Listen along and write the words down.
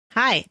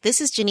Hi,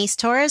 this is Janice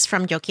Torres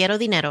from Yo Quiero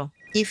Dinero.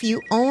 If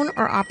you own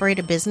or operate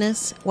a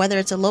business, whether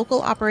it's a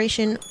local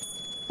operation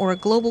or a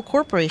global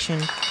corporation,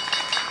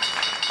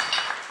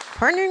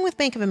 partnering with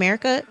Bank of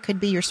America could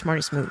be your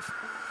smartest move.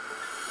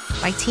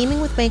 By teaming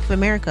with Bank of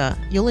America,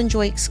 you'll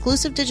enjoy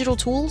exclusive digital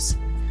tools,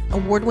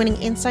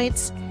 award-winning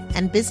insights,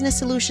 and business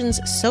solutions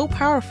so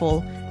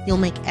powerful, you'll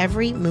make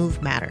every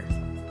move matter.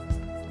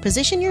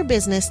 Position your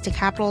business to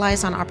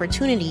capitalize on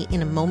opportunity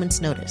in a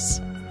moment's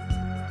notice.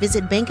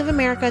 Visit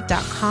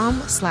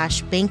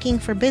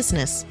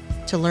bankofamerica.com/bankingforbusiness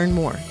to learn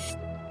more.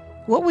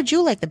 What would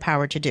you like the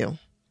power to do?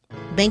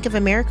 Bank of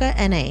America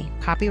N.A.,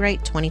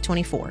 copyright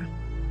 2024.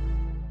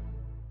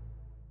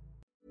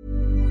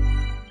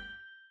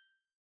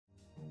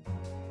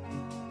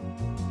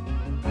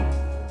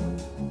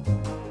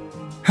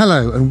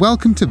 Hello and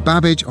welcome to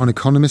Babbage on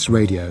Economist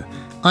Radio.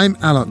 I'm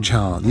Alok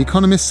Jha, the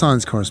Economist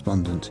science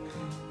correspondent,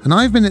 and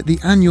I've been at the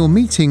annual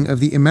meeting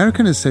of the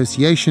American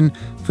Association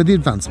for the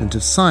Advancement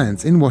of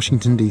Science in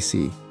Washington,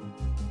 D.C.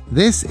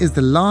 This is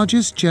the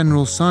largest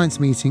general science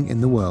meeting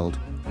in the world,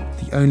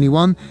 the only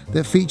one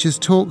that features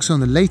talks on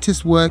the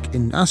latest work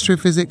in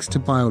astrophysics to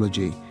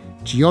biology,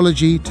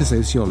 geology to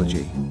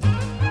sociology.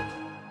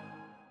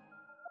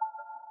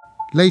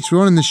 Later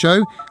on in the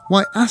show,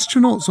 why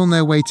astronauts on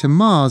their way to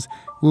Mars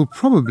will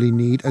probably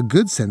need a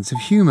good sense of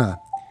humour.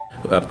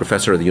 A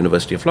professor at the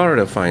University of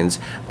Florida finds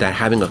that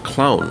having a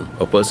clown,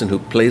 a person who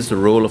plays the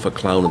role of a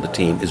clown on the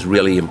team, is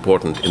really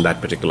important in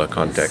that particular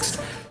context.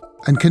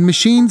 And can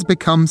machines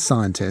become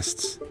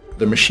scientists?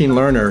 The machine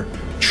learner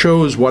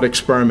chose what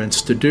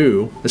experiments to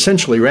do,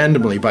 essentially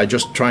randomly, by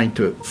just trying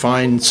to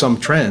find some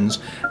trends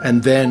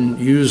and then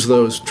use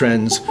those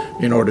trends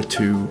in order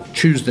to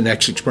choose the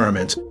next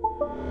experiment.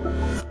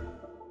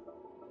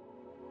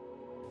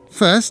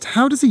 First,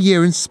 how does a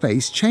year in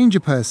space change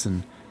a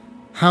person?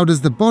 How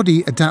does the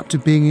body adapt to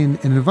being in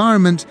an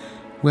environment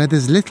where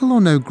there's little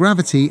or no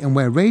gravity and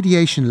where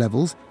radiation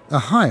levels are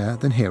higher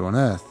than here on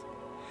Earth?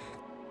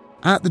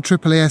 At the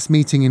AAAS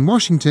meeting in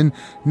Washington,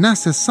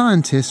 NASA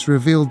scientists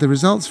revealed the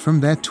results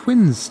from their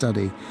twins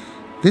study.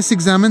 This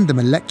examined the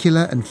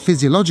molecular and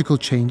physiological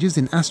changes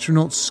in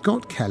astronaut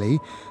Scott Kelly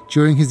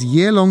during his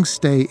year-long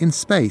stay in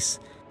space,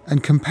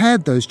 and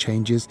compared those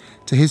changes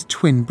to his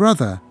twin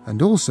brother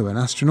and also an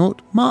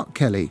astronaut, Mark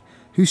Kelly,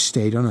 who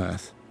stayed on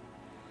Earth.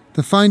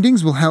 The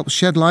findings will help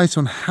shed light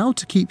on how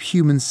to keep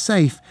humans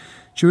safe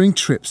during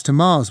trips to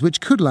Mars,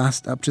 which could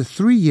last up to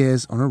 3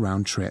 years on a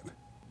round trip.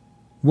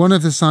 One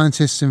of the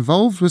scientists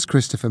involved was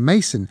Christopher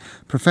Mason,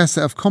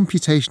 Professor of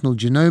Computational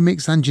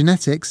Genomics and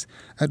Genetics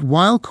at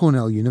Weill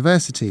Cornell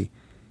University.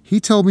 He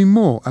told me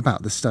more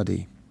about the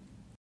study.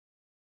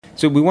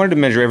 So we wanted to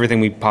measure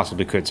everything we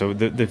possibly could. So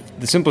the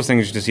simplest thing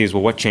is to see is,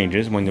 well, what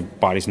changes when the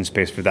body's in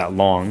space for that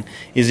long?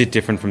 Is it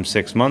different from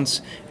 6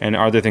 months? And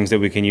are there things that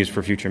we can use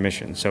for future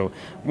missions? So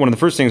one of the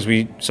first things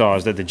we saw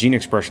is that the gene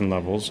expression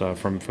levels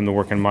from the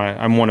work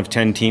I'm one of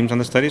 10 teams on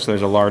the study, so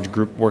there's a large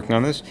group working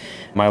on this.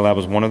 My lab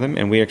was one of them,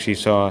 and we actually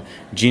saw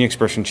gene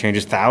expression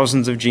changes.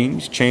 Thousands of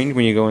genes change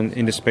when you go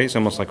into space,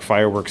 almost like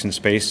fireworks in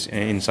space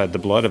inside the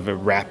blood of a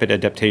rapid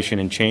adaptation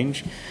and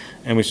change.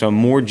 And we saw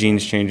more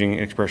genes changing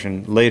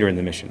expression later in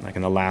the mission, like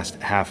in the last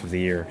half of the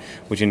year,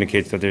 which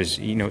indicates that there's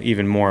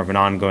even more of an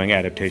ongoing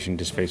adaptation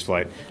to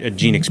spaceflight at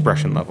gene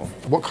expression level.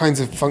 What kinds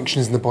of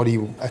functions in the body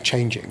are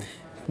changing?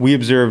 We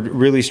observed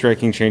really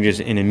striking changes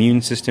in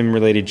immune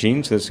system-related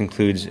genes. So this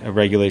includes a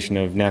regulation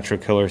of natural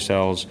killer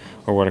cells,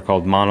 or what are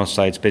called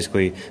monocytes,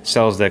 basically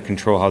cells that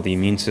control how the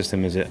immune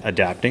system is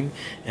adapting,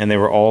 and they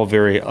were all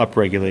very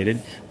upregulated.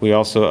 We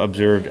also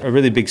observed a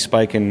really big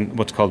spike in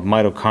what's called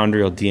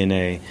mitochondrial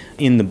DNA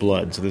in the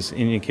blood. So this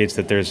indicates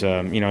that there's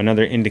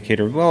another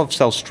indicator of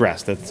cell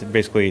stress. That's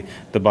basically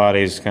the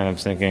body's kind of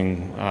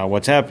thinking,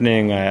 what's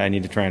happening? I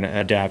need to try and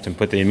adapt and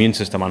put the immune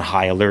system on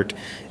high alert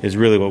is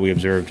really what we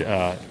observed,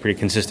 pretty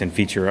consistent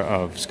feature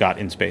of Scott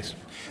in space.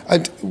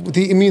 And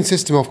the immune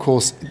system, of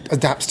course,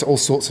 adapts to all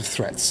sorts of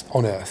threats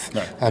on Earth.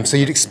 Right. So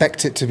you'd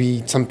expect it to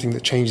be something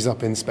that changes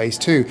up in space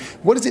too.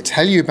 What does it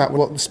tell you about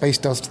what space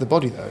does to the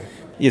body, though?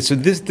 Yeah, so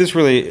this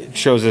really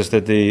shows us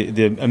that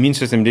the immune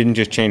system didn't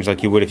just change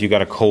like you would if you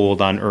got a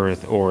cold on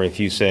Earth, or if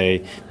you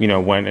say,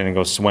 went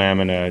and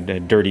swam in a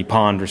dirty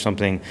pond or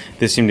something.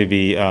 This seemed to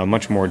be a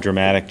much more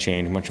dramatic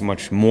change,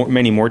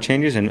 many more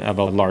changes and of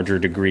a larger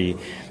degree.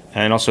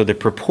 And also the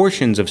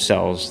proportions of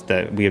cells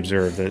that we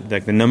observed,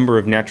 the number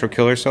of natural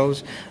killer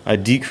cells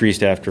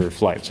decreased after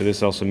flight. So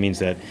this also means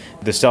that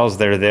the cells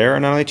that are there are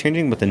not only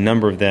changing, but the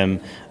number of them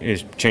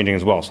is changing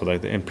as well. So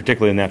and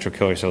particularly the natural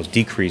killer cells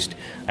decreased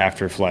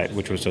after flight,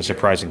 which was a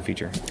surprising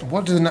feature.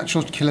 What do the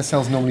natural killer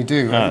cells normally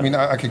do?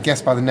 I could guess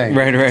by the name.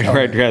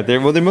 Right. Yeah. They're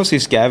mostly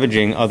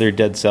scavenging other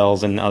dead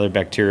cells and other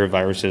bacteria,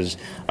 viruses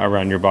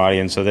around your body.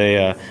 And so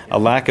a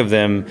lack of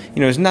them,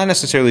 is not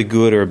necessarily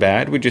good or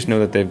bad. We just know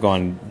that they've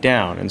gone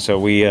down. And so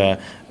we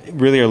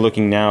really are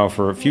looking now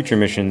for future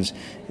missions.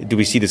 Do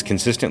we see this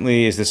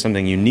consistently? Is this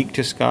something unique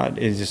to Scott?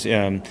 Is this,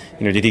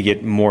 did he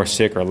get more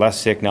sick or less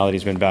sick now that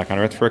he's been back on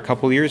Earth for a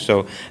couple of years?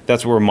 So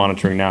that's what we're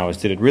monitoring now, is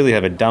did it really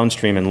have a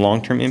downstream and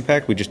long-term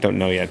impact? We just don't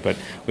know yet, but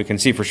we can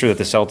see for sure that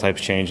the cell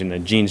types change and the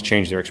genes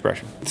change their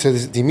expression. So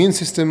the immune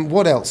system,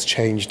 what else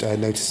changed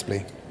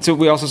noticeably? So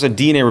we also said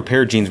DNA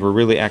repair genes were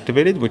really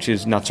activated, which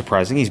is not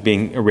surprising. He's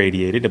being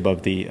irradiated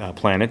above the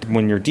planet.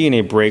 When your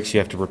DNA breaks,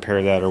 you have to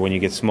repair that, or when you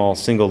get small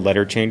single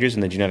letter changes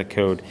in the genetic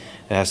code,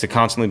 it has to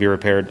constantly be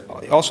repaired.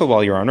 Also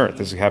while you're on Earth,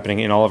 this is happening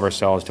in all of our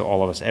cells to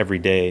all of us every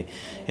day.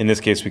 In this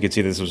case, we could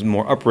see this was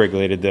more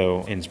upregulated,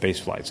 though, in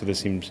spaceflight. So this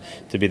seems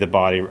to be the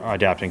body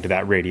adapting to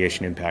that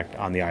radiation impact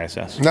on the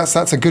ISS.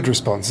 That's a good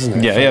response, isn't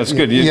it? Yeah, it's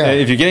good. Yeah.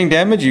 If you're getting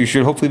damage, you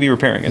should hopefully be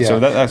repairing it. Yeah. So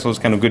that's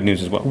kind of good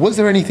news as well. Was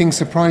there anything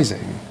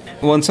surprising?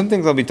 Well, and some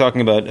things I'll be talking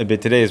about a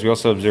bit today is we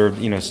also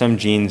observed, some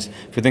genes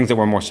for things that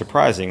were more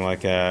surprising.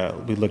 Like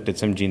we looked at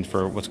some genes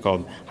for what's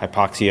called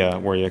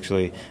hypoxia, where you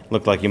actually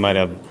looked like you might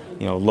have,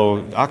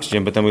 low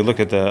oxygen, but then we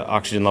looked at the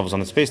oxygen levels on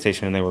the space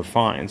station and they were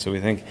fine. So we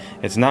think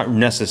it's not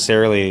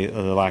necessarily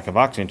the lack of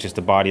oxygen, it's just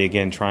the body,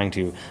 again, trying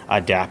to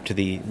adapt to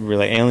the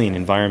really alien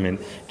environment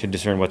to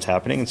discern what's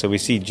happening. And so we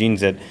see genes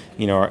that,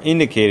 are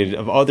indicated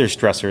of other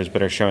stressors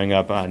but are showing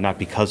up not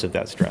because of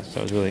that stress.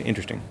 So it's really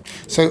interesting.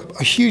 So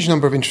a huge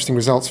number of interesting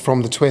results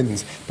from the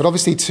twins, but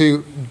obviously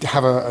to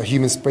have a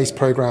human space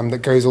program that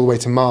goes all the way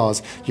to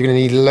Mars, you're going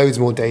to need loads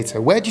more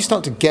data. Where do you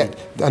start to get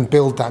and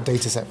build that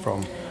data set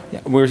from? Yeah,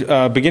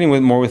 we're beginning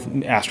with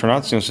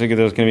astronauts. So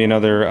there's going to be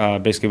another,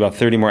 basically about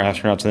 30 more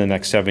astronauts in the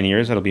next 7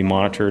 years that'll be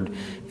monitored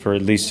for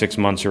at least 6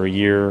 months or a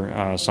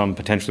year, some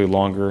potentially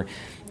longer.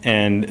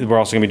 And we're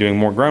also going to be doing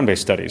more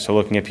ground-based studies, so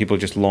looking at people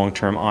just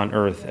long-term on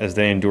Earth as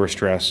they endure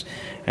stress.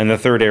 And the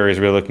third area is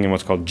really looking at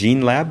what's called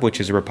Gene Lab, which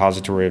is a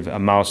repository of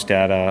mouse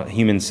data,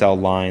 human cell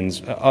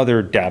lines,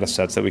 other data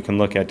sets that we can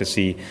look at to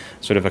see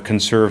sort of a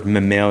conserved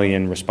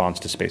mammalian response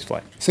to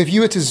spaceflight. So if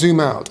you were to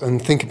zoom out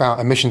and think about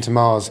a mission to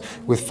Mars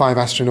with 5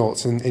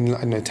 astronauts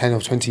in 10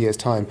 or 20 years'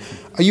 time,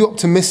 are you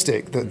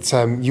optimistic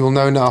that you will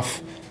know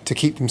enough to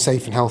keep them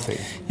safe and healthy?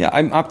 Yeah,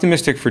 I'm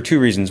optimistic for 2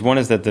 reasons. One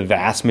is that the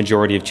vast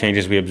majority of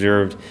changes we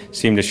observed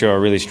seem to show a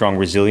really strong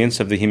resilience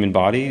of the human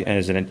body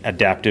as an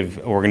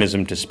adaptive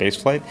organism to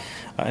spaceflight.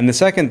 And the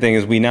second thing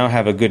is we now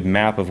have a good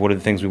map of what are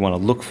the things we want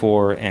to look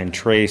for and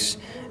trace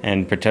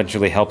and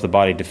potentially help the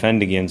body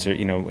defend against,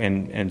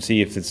 and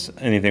see if it's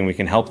anything we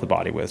can help the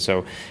body with.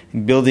 So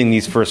building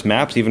these first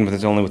maps, even if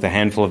it's only with a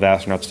handful of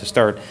astronauts to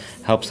start,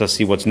 helps us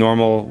see what's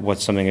normal,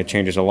 what's something that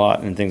changes a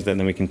lot, and things that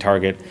then we can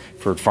target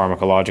for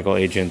pharmacological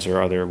agents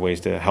or other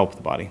ways to help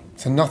the body.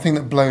 So nothing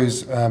that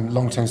blows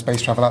long-term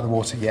space travel out of the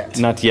water yet?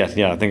 Not yet,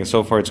 yeah. I think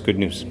so far it's good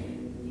news.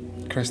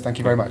 Chris, thank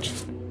you very much.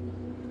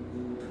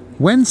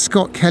 When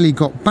Scott Kelly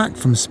got back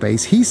from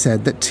space, he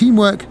said that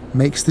teamwork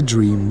makes the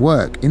dream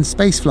work in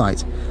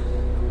spaceflight.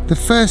 The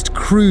first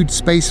crewed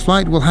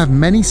spaceflight will have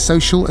many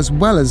social as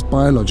well as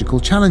biological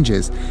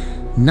challenges.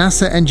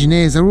 NASA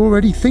engineers are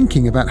already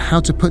thinking about how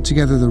to put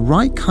together the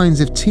right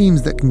kinds of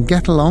teams that can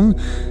get along,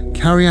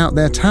 carry out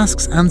their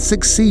tasks and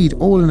succeed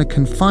all in a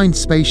confined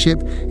spaceship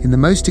in the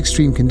most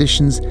extreme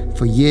conditions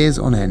for years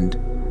on end.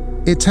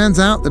 It turns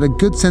out that a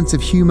good sense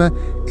of humour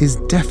is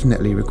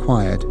definitely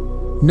required.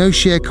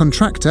 Noshir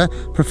Contractor,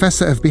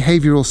 Professor of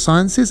Behavioural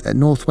Sciences at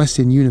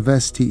Northwestern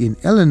University in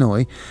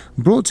Illinois,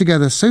 brought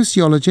together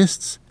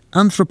sociologists,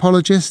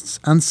 anthropologists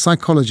and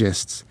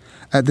psychologists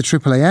at the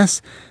AAAS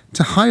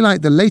to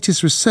highlight the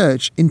latest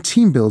research in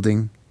team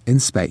building in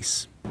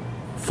space.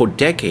 For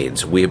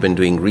decades, we have been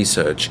doing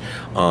research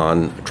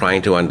on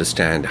trying to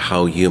understand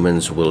how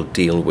humans will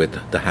deal with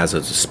the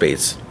hazards of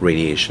space,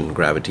 radiation,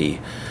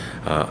 gravity,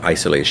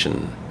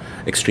 isolation,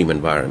 extreme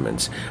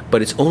environments.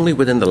 But it's only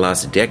within the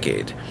last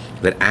decade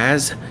that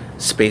as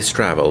space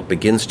travel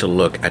begins to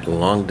look at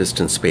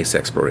long-distance space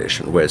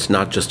exploration, where it's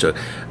not just a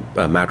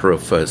matter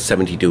of a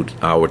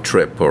 72-hour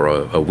trip or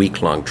a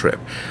week-long trip,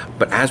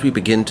 but as we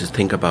begin to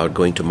think about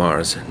going to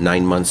Mars,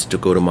 9 months to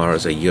go to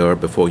Mars, a year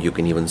before you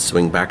can even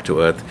swing back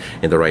to Earth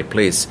in the right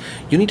place,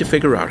 you need to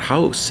figure out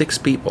how 6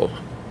 people,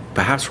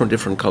 perhaps from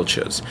different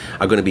cultures,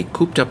 are going to be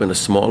cooped up in a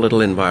small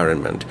little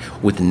environment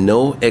with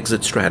no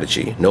exit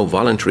strategy, no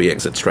voluntary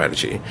exit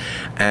strategy,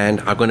 and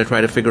are going to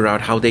try to figure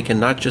out how they can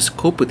not just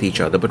cope with each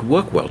other, but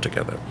work well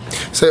together.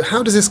 So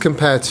how does this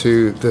compare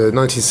to the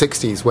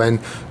 1960s when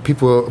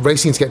people were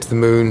racing to get to the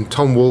moon?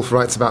 Tom Wolfe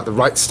writes about the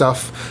right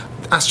stuff.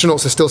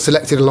 Astronauts are still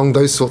selected along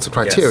those sorts of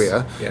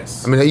criteria.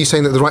 Yes. I mean, are you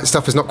saying that the right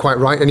stuff is not quite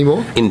right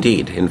anymore?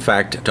 Indeed. In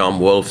fact, Tom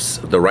Wolfe's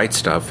The Right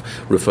Stuff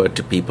referred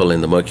to people in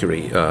the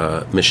Mercury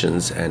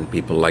missions and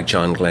people like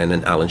John Glenn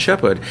and Alan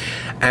Shepard.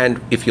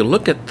 And if you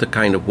look at the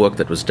kind of work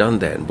that was done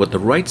then, what The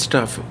Right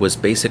Stuff was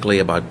basically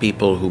about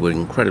people who were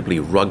incredibly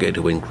rugged,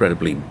 who were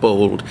incredibly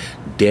bold,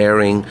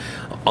 daring,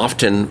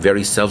 often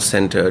very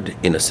self-centered,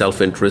 in a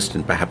self-interest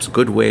and perhaps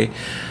good way.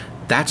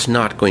 that's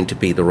not going to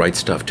be the right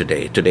stuff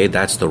today. Today,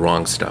 that's the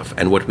wrong stuff.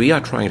 And what we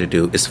are trying to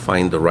do is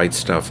find the right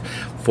stuff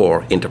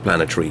for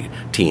interplanetary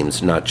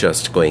teams, not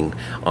just going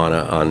on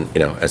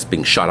as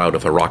being shot out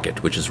of a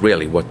rocket, which is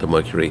really what the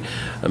Mercury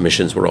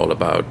missions were all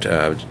about.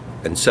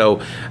 And so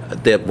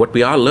what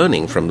we are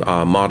learning from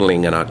our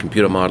modeling and our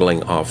computer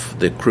modeling of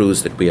the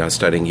crews that we are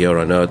studying here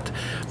on Earth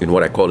in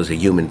what I call is a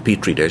human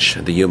petri dish,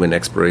 the Human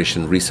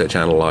Exploration Research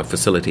Analog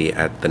Facility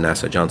at the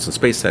NASA Johnson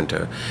Space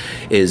Center,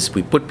 is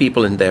we put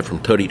people in there from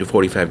 30 to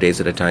 45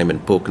 days at a time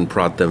and poke and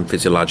prod them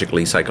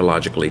physiologically,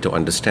 psychologically to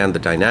understand the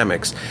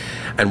dynamics.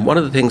 And one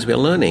of the things we're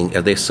learning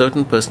are there's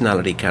certain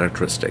personality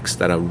characteristics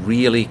that are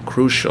really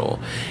crucial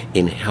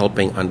in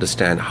helping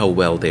understand how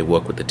well they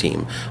work with the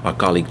team. Our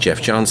colleague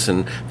Jeff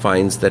Johnson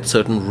finds that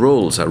certain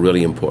roles are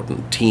really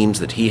important. Teams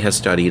that he has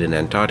studied in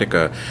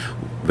Antarctica,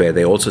 where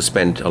they also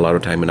spend a lot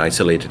of time in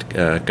isolated,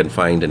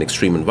 confined, and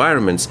extreme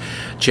environments.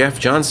 Jeff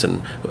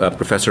Johnson, a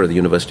professor at the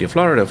University of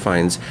Florida,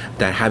 finds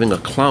that having a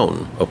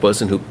clown, a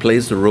person who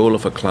plays the role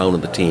of a clown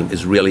on the team,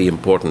 is really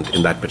important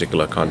in that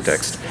particular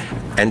context.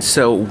 And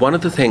so one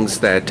of the things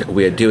that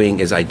we're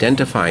doing is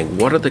identifying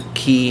what are the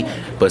key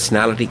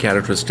personality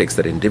characteristics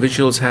that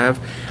individuals have,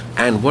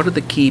 and what are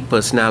the key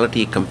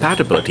personality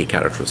compatibility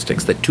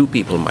characteristics that two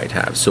people might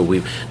have.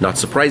 So not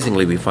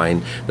surprisingly, we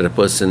find that a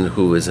person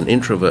who is an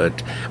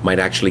introvert might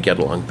actually get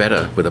along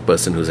better with a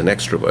person who's an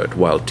extrovert,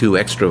 while two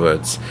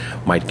extroverts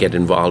might get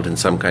involved in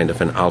some kind of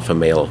an alpha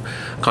male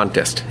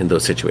contest in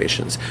those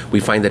situations.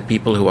 We find that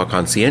people who are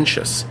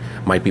conscientious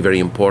might be very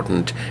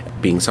important,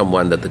 being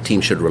someone that the team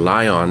should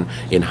rely on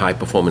in high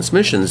performance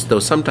missions, though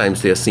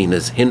sometimes they're seen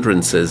as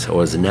hindrances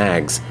or as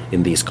nags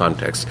in these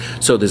contexts.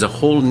 So there's a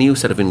whole new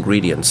set of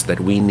ingredients that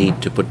we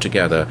need to put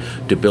together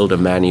to build a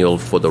manual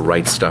for the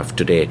right stuff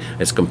today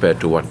as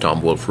compared to what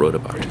Tom Wolfe wrote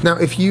about. Now,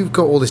 if you've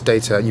got all this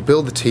data, you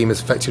build the team as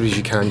effectively as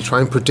you can, you try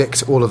and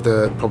predict all of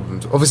the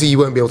problems. Obviously, you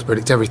won't be able to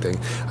predict everything.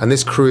 And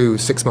this crew,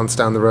 6 months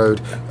down the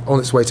road, on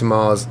its way to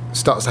Mars,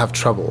 starts to have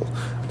trouble.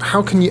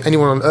 How can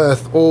anyone on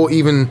Earth, or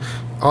even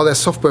are there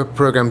software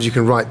programs you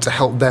can write to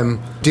help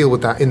them deal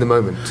with that in the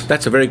moment?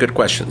 That's a very good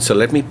question. So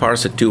let me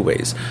parse it two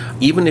ways.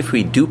 Even if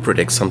we do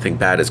predict something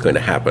bad is going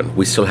to happen,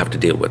 we still have to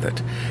deal with it.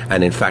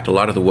 And in fact, a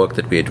lot of the work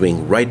that we are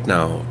doing right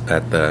now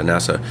at the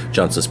NASA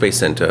Johnson Space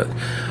Center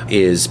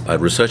is a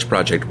research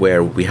project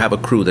where we have a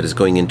crew that is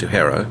going into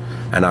Hera.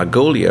 And our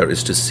goal here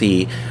is to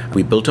see,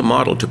 we built a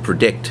model to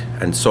predict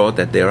and saw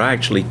that there are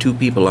actually two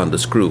people on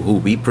this crew who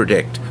we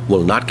predict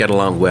will not get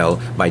along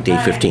well by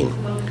day 15.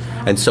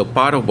 And so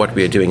part of what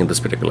we are doing in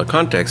this particular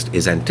context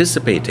is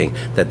anticipating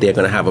that they're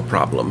going to have a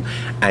problem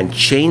and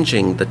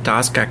changing the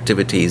task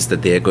activities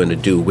that they're going to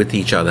do with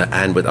each other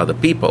and with other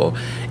people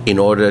in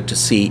order to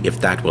see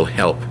if that will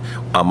help.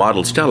 Our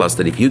models tell us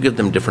that if you give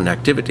them different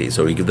activities,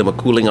 or you give them a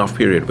cooling off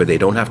period where they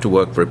don't have to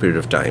work for a period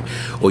of time,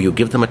 or you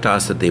give them a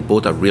task that they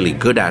both are really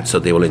good at so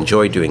they will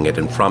enjoy doing it,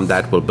 and from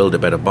that will build a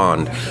better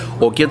bond,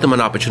 or give them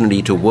an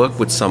opportunity to work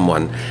with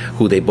someone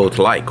who they both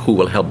like, who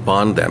will help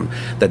bond them,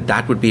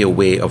 that would be a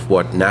way of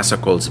what NASA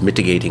calls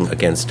mitigating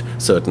against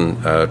certain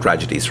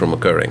tragedies from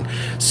occurring.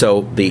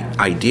 So the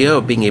idea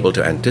of being able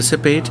to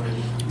anticipate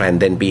and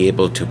then be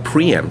able to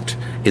preempt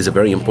is a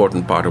very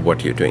important part of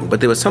what you're doing. But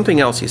there was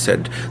something else he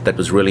said that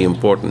was really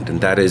important,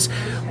 and that is,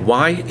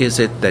 why is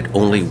it that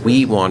only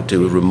we want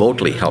to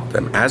remotely help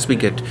them? As we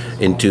get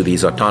into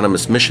these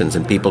autonomous missions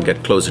and people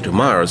get closer to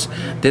Mars,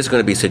 there's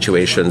going to be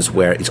situations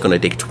where it's going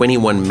to take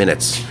 21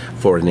 minutes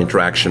for an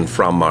interaction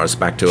from Mars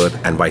back to Earth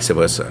and vice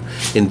versa.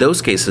 In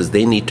those cases,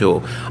 they need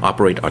to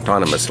operate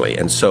autonomously.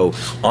 And so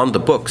on the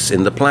books,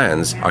 in the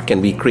plans,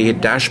 can we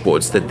create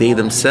dashboards that they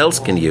themselves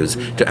can use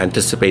to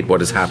anticipate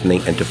what is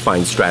happening and to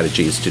find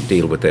strategies to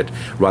deal with it,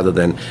 rather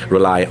than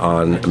rely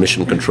on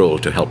mission control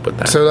to help with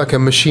that. So like a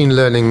machine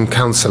learning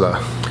counselor?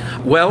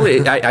 Well,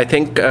 I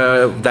think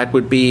that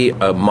would be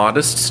a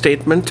modest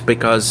statement,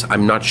 because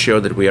I'm not sure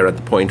that we are at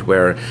the point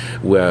where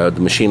the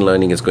machine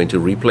learning is going to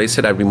replace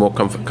it. I'd be more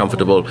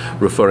comfortable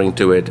referring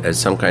to it as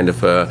some kind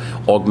of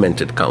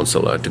augmented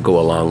counselor to go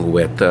along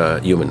with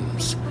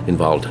humans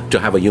involved, to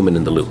have a human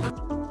in the loop.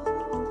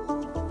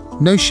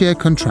 No-share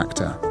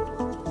contractor.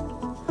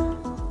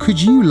 Could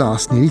you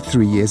last nearly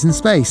 3 years in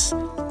space?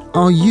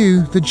 Are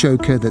you the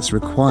joker that's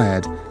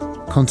required?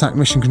 Contact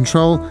Mission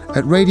Control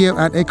at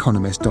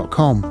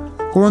radio@economist.com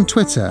or on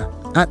Twitter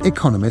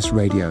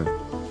 @EconomistRadio.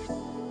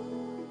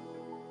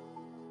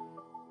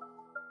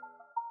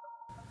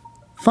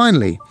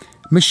 Finally,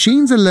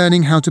 machines are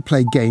learning how to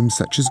play games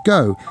such as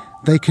Go.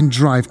 They can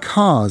drive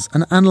cars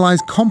and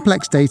analyse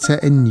complex data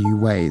in new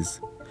ways.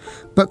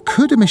 But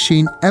could a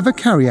machine ever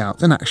carry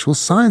out an actual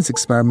science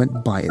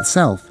experiment by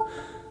itself?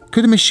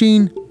 Could a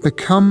machine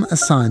become a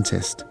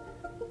scientist?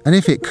 And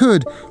if it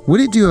could,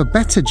 would it do a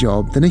better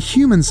job than a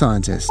human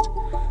scientist?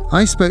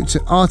 I spoke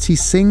to Arti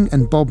Singh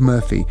and Bob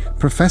Murphy,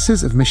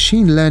 professors of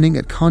machine learning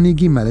at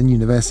Carnegie Mellon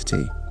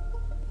University.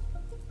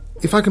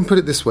 If I can put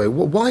it this way,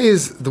 why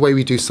is the way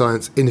we do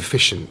science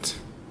inefficient?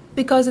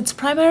 because it's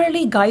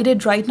primarily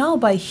guided right now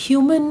by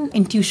human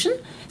intuition,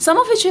 some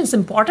of which is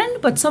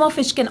important, but some of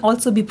which can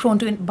also be prone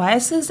to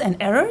biases and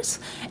errors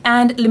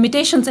and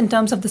limitations in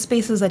terms of the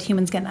spaces that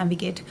humans can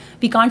navigate.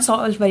 We can't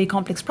solve very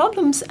complex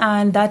problems,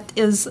 and that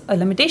is a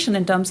limitation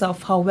in terms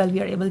of how well we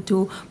are able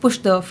to push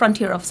the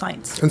frontier of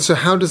science. And so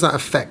how does that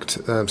affect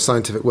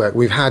scientific work?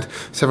 We've had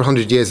several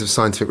hundred years of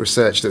scientific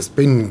research that's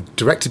been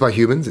directed by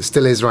humans. It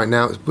still is right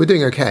now. We're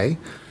doing okay.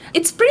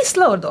 It's pretty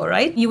slow though,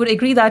 right? You would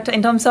agree that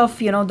in terms of,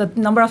 the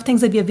number of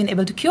things that we have been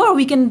able to cure,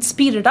 we can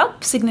speed it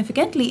up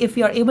significantly if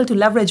we are able to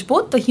leverage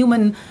both the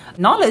human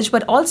knowledge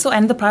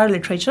and the prior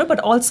literature, but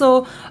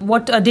also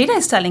what data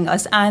is telling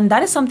us. And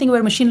that is something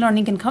where machine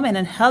learning can come in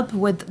and help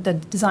with the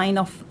design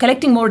of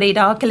collecting more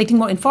data, collecting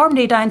more informed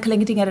data, and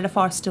collecting it at a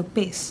faster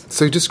pace.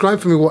 So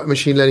describe for me what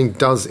machine learning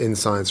does in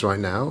science right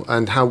now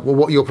and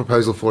what your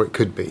proposal for it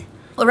could be.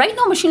 Right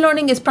now, machine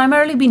learning is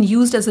primarily being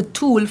used as a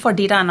tool for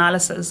data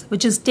analysis,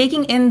 which is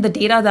taking in the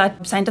data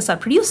that scientists are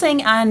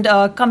producing and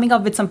coming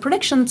up with some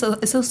predictions or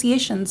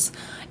associations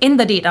in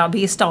the data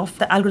based off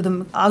the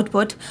algorithm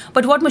output.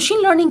 But what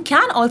machine learning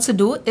can also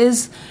do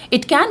is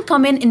it can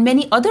come in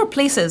many other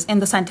places in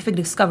the scientific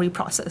discovery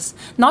process,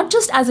 not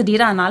just as a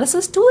data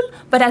analysis tool,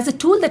 but as a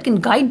tool that can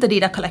guide the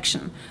data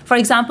collection. For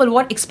example,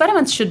 what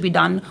experiments should be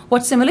done,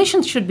 what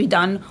simulations should be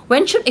done,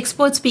 when should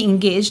experts be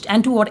engaged,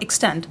 and to what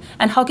extent,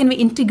 and how can we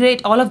integrate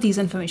all of these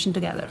information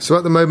together. So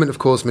at the moment, of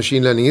course,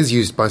 machine learning is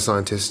used by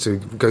scientists to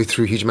go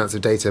through huge amounts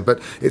of data, but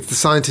it's the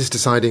scientists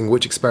deciding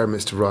which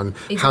experiments to run,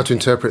 exactly, how to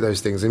interpret those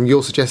things. And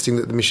you're suggesting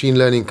that the machine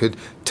learning could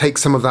take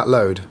some of that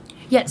load.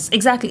 Yes,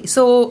 exactly.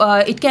 So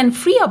it can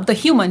free up the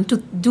human to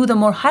do the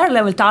more higher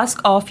level task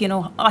of,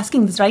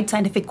 asking the right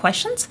scientific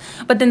questions.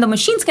 But then the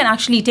machines can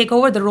actually take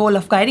over the role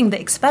of guiding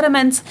the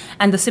experiments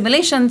and the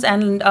simulations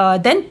and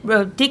then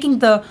taking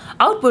the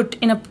output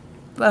in a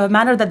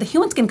manner that the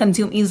humans can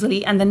consume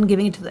easily, and then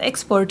giving it to the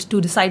expert to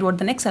decide what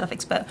the next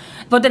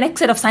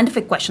set of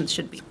scientific questions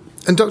should be.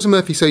 And Dr.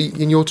 Murphy, so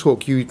in your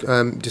talk you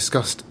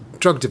discussed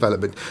drug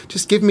development.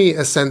 Just give me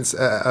a sense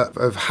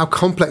of how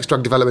complex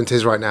drug development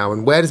is right now,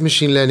 and where does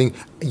machine learning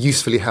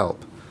usefully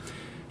help?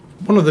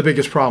 One of the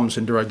biggest problems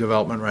in drug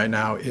development right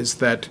now is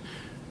that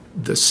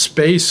the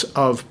space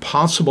of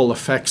possible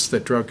effects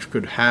that drugs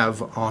could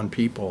have on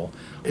people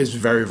is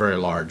very, very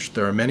large.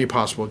 There are many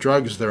possible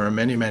drugs. There are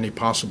many, many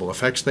possible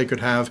effects they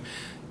could have.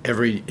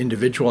 Every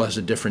individual has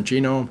a different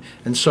genome.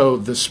 And so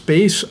the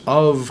space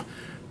of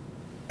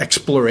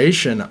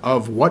exploration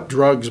of what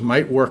drugs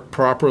might work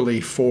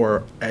properly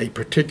for a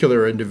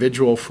particular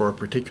individual for a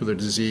particular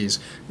disease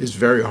is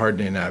very hard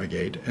to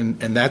navigate. And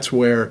that's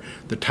where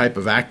the type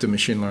of active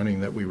machine learning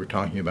that we were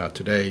talking about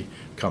today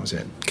comes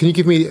in. Can you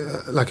give me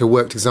a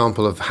worked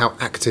example of how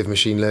active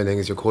machine learning,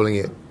 as you're calling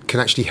it, can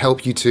actually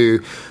help you to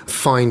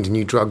find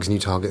new drugs, new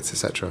targets,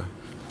 etc.?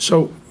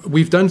 So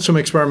we've done some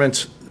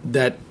experiments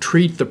that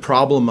treat the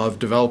problem of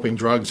developing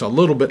drugs a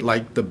little bit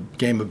like the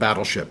game of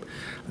Battleship,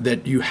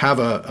 that you have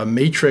a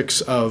matrix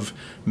of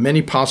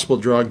many possible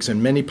drugs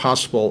and many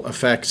possible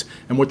effects,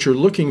 and what you're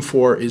looking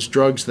for is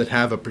drugs that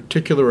have a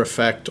particular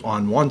effect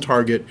on one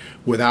target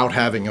without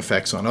having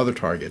effects on other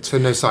targets. So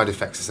no side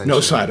effects, essentially.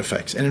 No side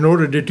effects. And in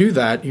order to do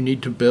that, you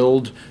need to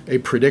build a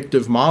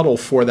predictive model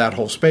for that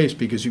whole space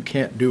because you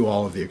can't do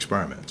all of the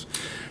experiments.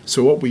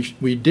 So what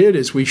we did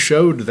is we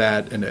showed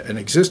that in an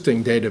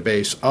existing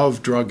database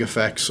of drug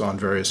effects on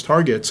various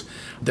targets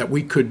that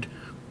we could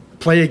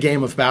play a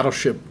game of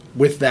Battleship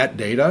with that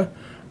data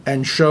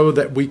and show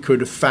that we could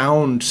have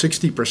found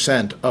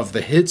 60% of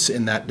the hits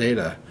in that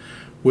data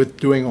with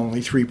doing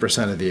only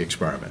 3% of the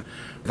experiment.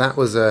 That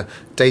was a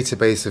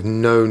database of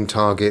known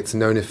targets,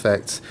 known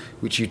effects,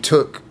 which you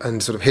took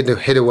and sort of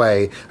hid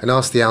away and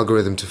asked the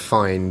algorithm to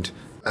find,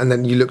 and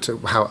then you looked at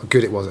how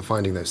good it was at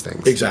finding those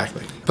things.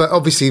 Exactly. But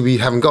obviously we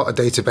haven't got a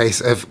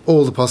database of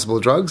all the possible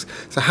drugs,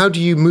 so how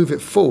do you move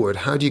it forward?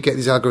 How do you get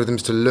these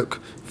algorithms to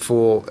look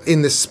for,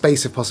 in this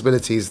space of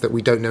possibilities that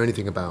we don't know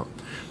anything about?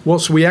 Well,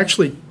 so we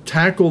actually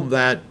tackled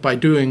that by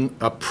doing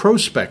a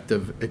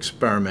prospective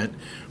experiment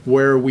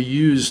where we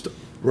used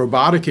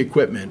robotic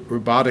equipment,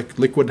 robotic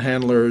liquid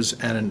handlers,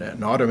 and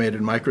an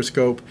automated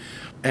microscope,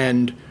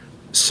 and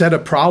set a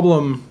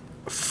problem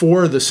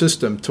for the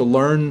system to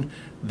learn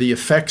the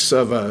effects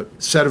of a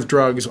set of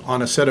drugs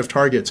on a set of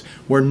targets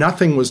where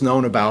nothing was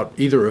known about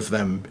either of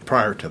them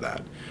prior to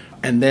that.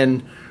 And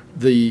then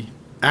the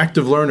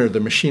active learner, the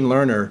machine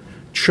learner,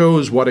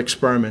 chose what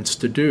experiments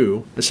to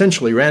do,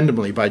 essentially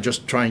randomly by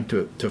just trying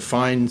to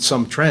find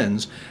some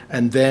trends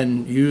and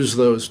then use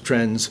those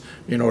trends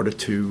in order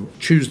to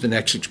choose the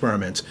next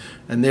experiments.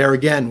 And there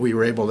again, we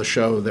were able to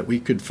show that we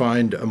could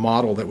find a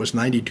model that was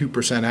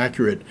 92%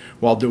 accurate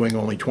while doing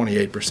only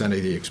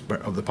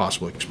 28% of the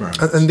possible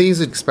experiments. And these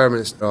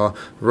experiments are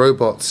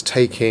robots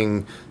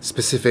taking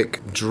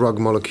specific drug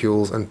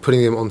molecules and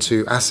putting them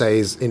onto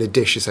assays in a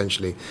dish,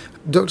 essentially.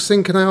 Dr.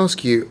 Singh, can I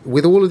ask you,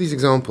 with all of these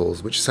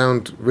examples, which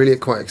sound really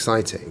quite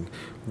exciting,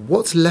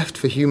 what's left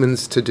for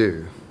humans to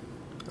do?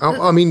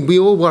 I mean, we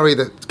all worry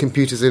that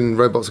computers and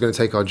robots are going to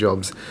take our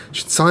jobs.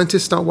 Should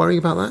scientists start worrying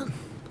about that?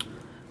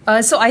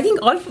 So I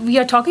think all we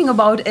are talking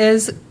about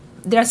is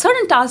there are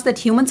certain tasks that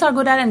humans are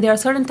good at and there are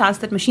certain tasks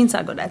that machines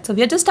are good at. So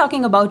we are just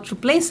talking about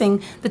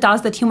replacing the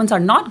tasks that humans are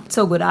not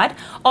so good at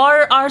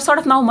or are sort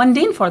of now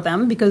mundane for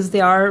them because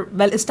they are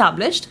well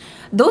established.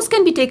 Those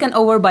can be taken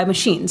over by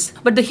machines.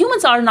 But the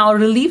humans are now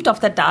relieved of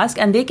that task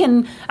and they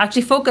can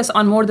actually focus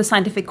on more the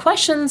scientific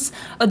questions,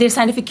 their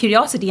scientific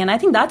curiosity. And I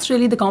think that's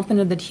really the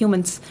component that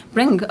humans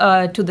bring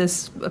to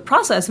this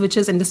process, which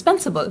is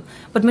indispensable.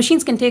 But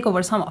machines can take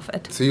over some of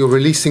it. So you're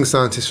releasing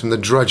scientists from the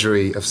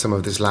drudgery of some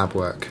of this lab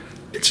work.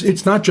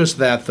 It's not just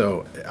that,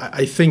 though.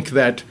 I think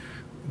that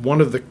one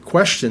of the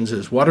questions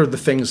is what are the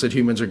things that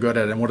humans are good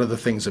at and what are the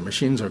things that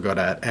machines are good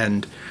at?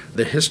 And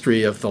the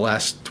history of the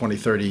last 20,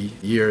 30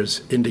 years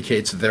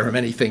indicates that there are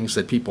many things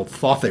that people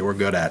thought they were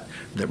good at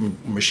that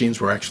machines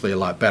were actually a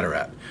lot better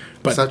at.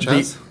 But such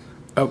as?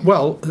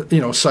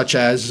 Such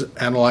as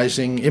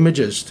analyzing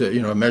images,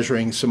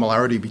 measuring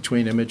similarity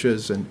between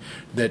images, and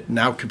that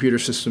now computer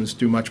systems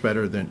do much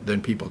better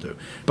than people do.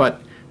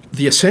 But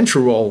the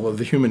essential role of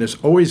the human is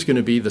always going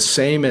to be the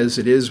same as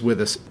it is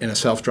in a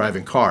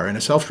self-driving car. In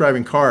a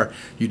self-driving car,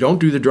 you don't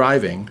do the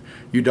driving,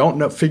 you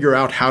don't figure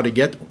out how to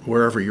get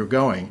wherever you're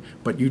going,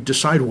 but you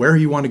decide where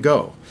you want to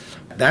go.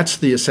 That's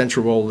the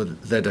essential role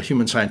that a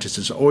human scientist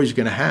is always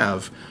going to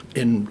have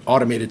in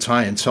automated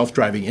science,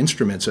 self-driving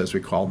instruments, as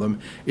we call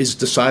them, is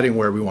deciding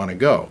where we want to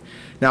go.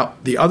 Now,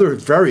 the other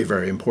very,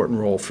 very important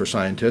role for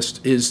scientists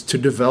is to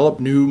develop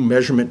new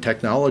measurement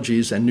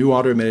technologies and new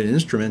automated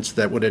instruments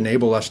that would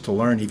enable us to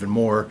learn even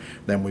more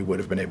than we would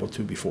have been able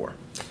to before.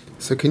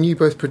 So can you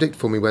both predict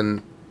for me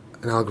when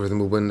an algorithm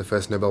will win the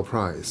first Nobel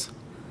Prize?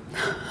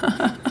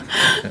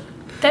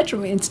 That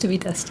remains to be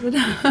tested.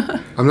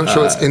 I'm not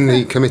sure it's in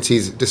the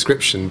committee's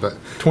description, but...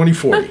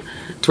 2040.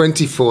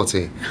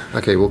 2040.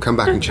 Okay, we'll come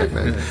back and check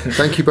then.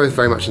 Thank you both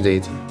very much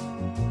indeed.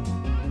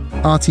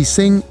 Arti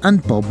Singh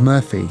and Bob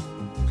Murphy.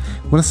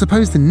 Well, I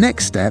suppose the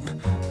next step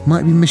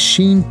might be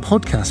machine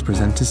podcast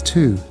presenters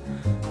too.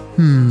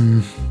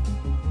 And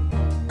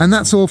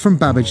that's all from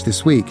Babbage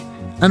this week,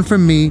 and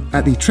from me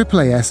at the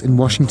AAAS in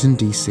Washington,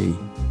 D.C.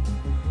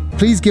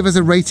 Please give us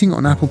a rating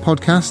on Apple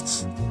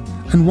Podcasts,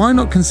 and why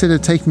not consider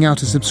taking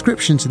out a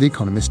subscription to The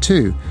Economist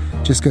too?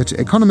 Just go to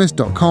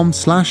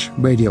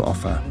economist.com/radio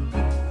offer.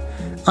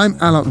 I'm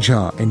Alok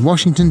Jha in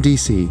Washington,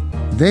 D.C.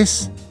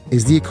 This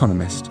is The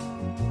Economist.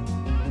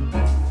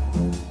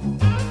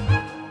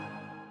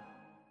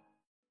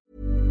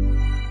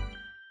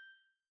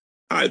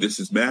 Hi, this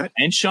is Matt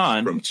and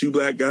Sean from Two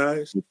Black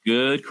Guys with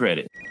Good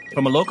Credit.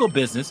 From a local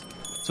business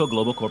to a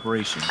global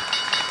corporation.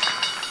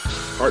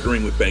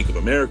 Partnering with Bank of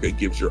America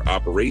gives your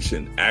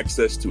operation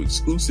access to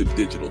exclusive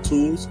digital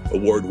tools,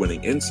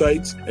 award-winning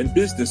insights, and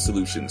business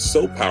solutions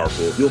so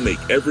powerful you'll make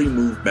every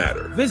move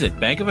matter. Visit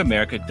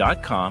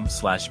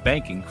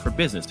bankofamerica.com/banking for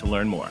business to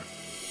learn more.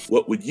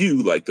 What would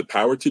you like the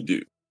power to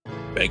do?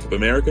 Bank of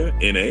America,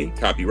 N.A.,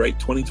 copyright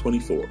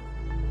 2024.